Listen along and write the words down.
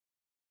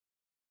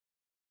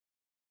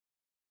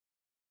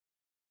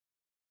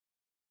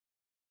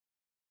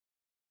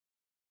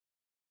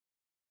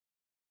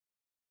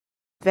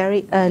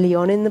Very early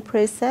on in the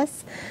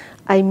process,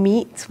 I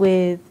meet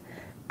with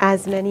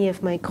as many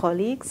of my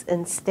colleagues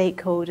and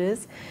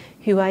stakeholders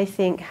who I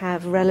think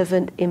have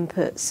relevant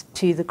inputs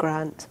to the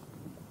grant.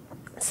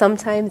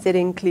 Sometimes it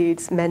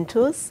includes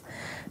mentors,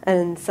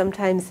 and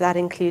sometimes that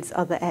includes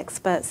other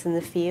experts in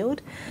the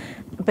field,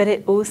 but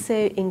it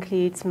also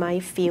includes my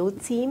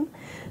field team.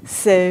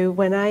 So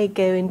when I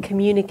go and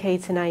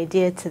communicate an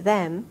idea to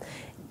them,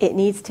 it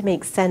needs to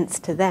make sense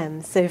to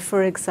them. So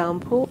for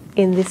example,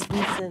 in this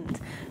recent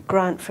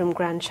grant from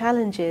Grand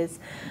Challenges,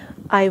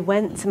 I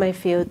went to my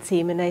field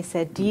team and I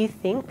said, do you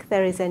think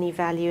there is any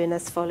value in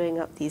us following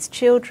up these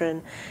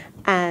children?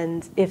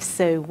 And if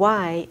so,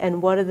 why?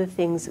 And what are the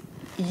things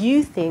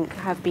you think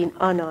have been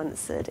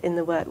unanswered in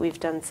the work we've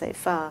done so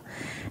far?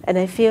 And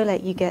I feel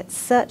like you get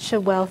such a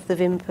wealth of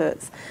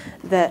inputs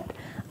that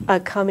are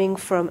coming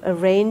from a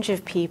range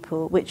of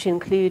people, which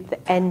include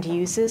the end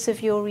users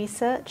of your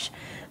research,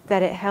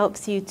 that it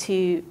helps you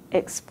to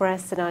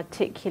express and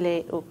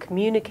articulate or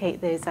communicate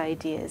those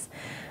ideas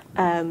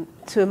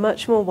to a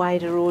much more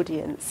wider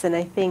audience. And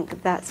I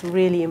think that's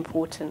really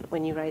important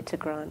when you write a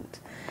grant.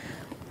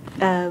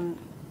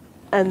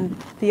 And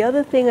the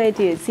other thing I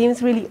do, it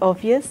seems really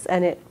obvious,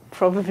 and it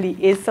probably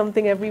is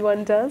something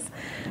everyone does,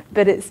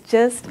 but it's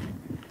just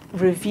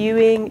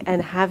reviewing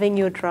and having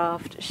your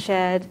draft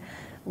shared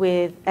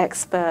with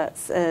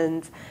experts.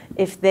 And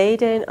if they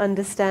don't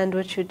understand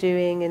what you're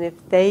doing, and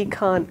if they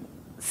can't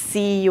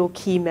see your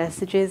key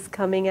messages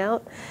coming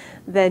out,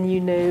 then you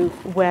know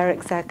where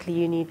exactly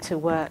you need to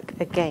work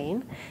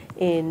again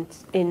in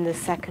the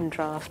second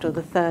draft or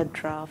the third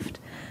draft.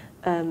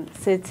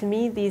 So to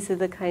me, these are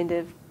the kind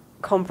of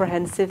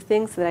comprehensive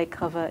things that I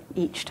cover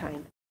each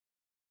time.